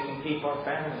pure so we can keep our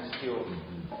families pure.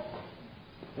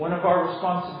 One of our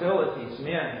responsibilities,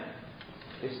 men,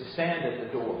 is to stand at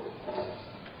the door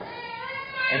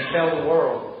and tell the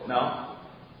world, no,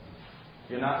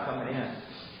 you're not coming in.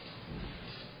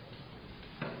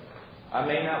 I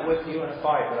may not whip you in a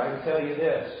fight, but I can tell you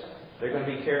this. They're going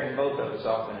to be carrying both of us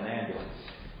off in an ambulance.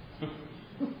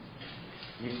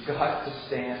 You've got to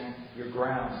stand your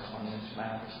ground on this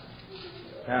matter.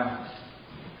 Now,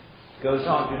 it goes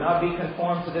on. Do not be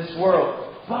conformed to this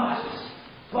world. But,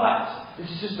 this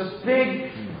is just a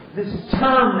big, this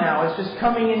term now. It's just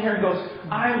coming in here and goes,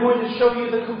 I'm going to show you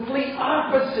the complete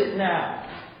opposite now.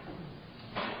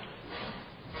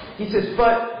 He says,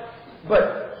 but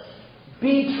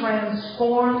be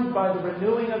transformed by the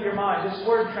renewing of your mind. This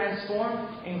word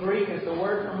transformed in Greek is the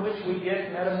word from which we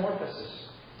get metamorphosis.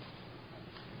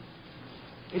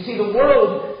 You see, the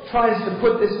world tries to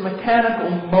put this mechanical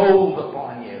mold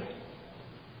upon you.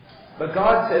 But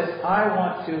God says, I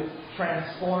want to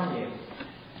transform you,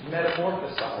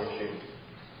 metamorphosize you,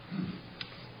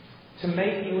 to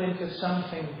make you into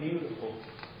something beautiful,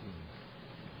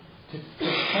 to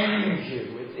change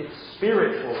you. It's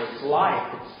spiritual, it's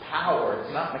life, it's power,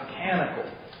 it's not mechanical.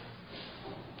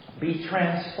 Be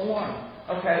transformed.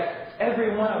 Okay,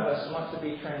 every one of us wants to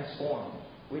be transformed.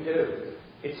 We do.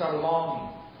 It's our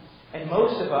longing. And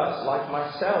most of us, like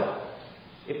myself,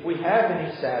 if we have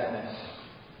any sadness,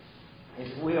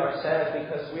 if we are sad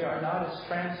because we are not as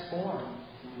transformed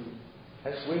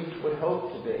as we would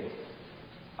hope to be.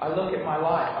 I look at my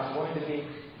life. I'm going to be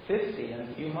 50 in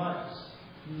a few months.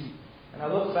 And I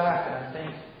look back and I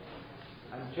think,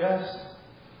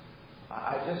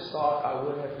 I just thought I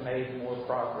would have made more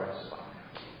progress by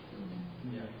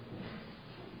now.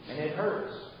 And it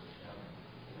hurts.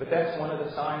 But that's one of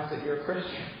the signs that you're a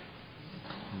Christian.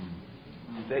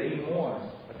 That you mourn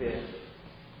a bit.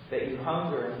 That you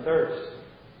hunger and thirst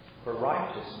for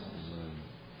righteousness.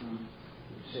 You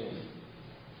see.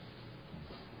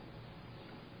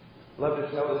 Love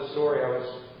to tell this story. I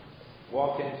was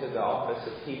walking into the office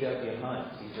of T.W. Hunt.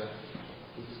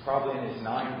 He's probably in his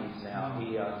 90s now.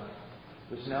 He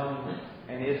was known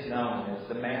and is known as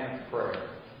the man of prayer.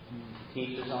 He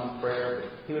teaches on prayer.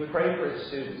 He would pray for his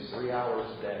students 3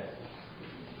 hours a day.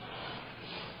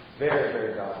 Very,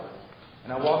 very godly.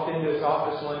 And I walked into his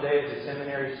office one day as a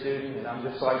seminary student, and I'm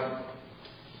just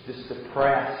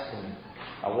depressed. And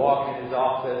I walk in his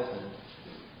office,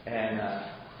 and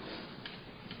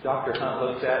Dr. Hunt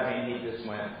looks at me, and he just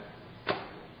went,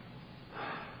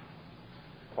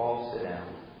 Paul, sit down.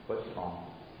 What's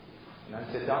wrong? And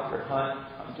I said, Dr. Hunt,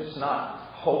 I'm just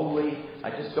not holy.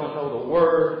 I just don't know the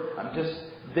Word. I'm just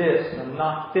this, and I'm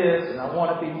not this, and I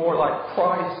want to be more like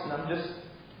Christ, and I'm just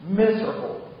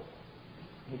miserable.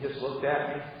 He just looked at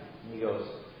me, and he goes,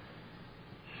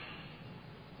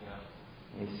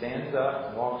 and he stands up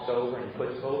and walks over, and he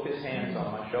puts both his hands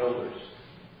on my shoulders,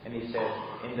 and he said,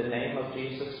 in the name of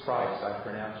Jesus Christ, I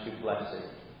pronounce you blessed.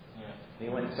 And he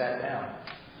went and sat down.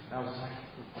 And I was like,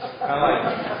 kind of like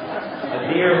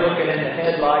a deer looking in the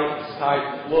headlights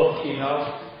type look, you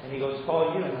know. And he goes,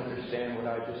 Paul, you don't understand what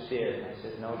I just did. And I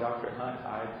said, no, Dr. Hunt,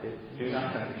 I do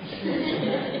not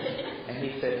understand. And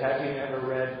he said, have you never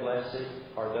read, blessed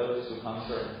are those who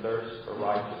hunger and thirst for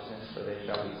righteousness, for they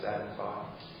shall be satisfied?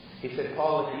 He said,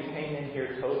 Paul, if you came in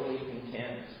here totally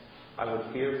content, I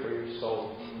would fear for your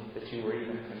soul that you were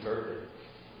even converted.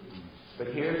 But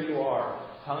here you are,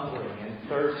 hungering and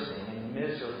thirsting and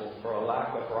miserable for a lack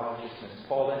of righteousness.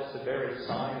 Paul, that's the very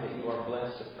sign that you are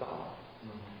blessed of God.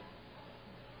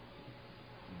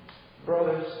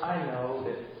 Brothers, I know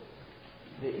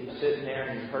that you're sitting there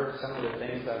and you've heard some of the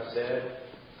things I've said,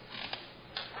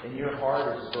 and your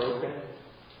heart is broken.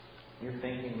 You're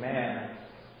thinking, man,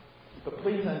 but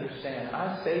please understand,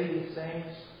 I say these things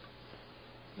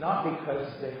not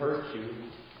because they hurt you,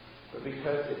 but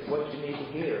because it's what you need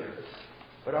to hear.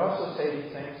 But I also say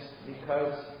these things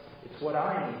because it's what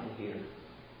I need to hear.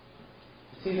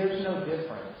 You see, there's no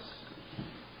difference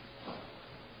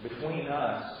between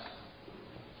us.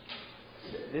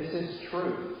 This is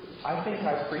true. I think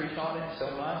I preach on it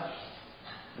so much,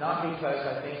 not because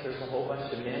I think there's a whole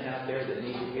bunch of men out there that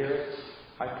need to hear it.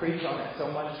 I preach on it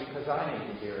so much because I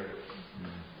need to hear it.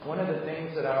 One of the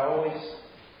things that I always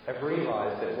have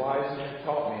realized that wise men have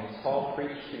taught me is called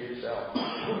preach to yourself.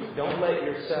 Don't let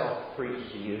yourself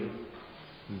preach to you,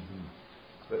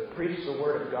 but preach the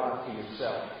Word of God to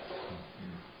yourself.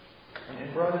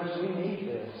 And brothers, we need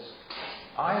this.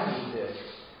 I need this.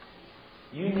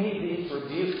 You need these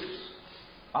rebukes.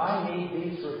 I need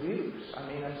these rebukes.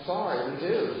 I mean, I'm sorry, we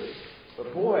do.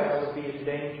 But boy, I would be in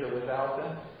danger without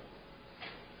them.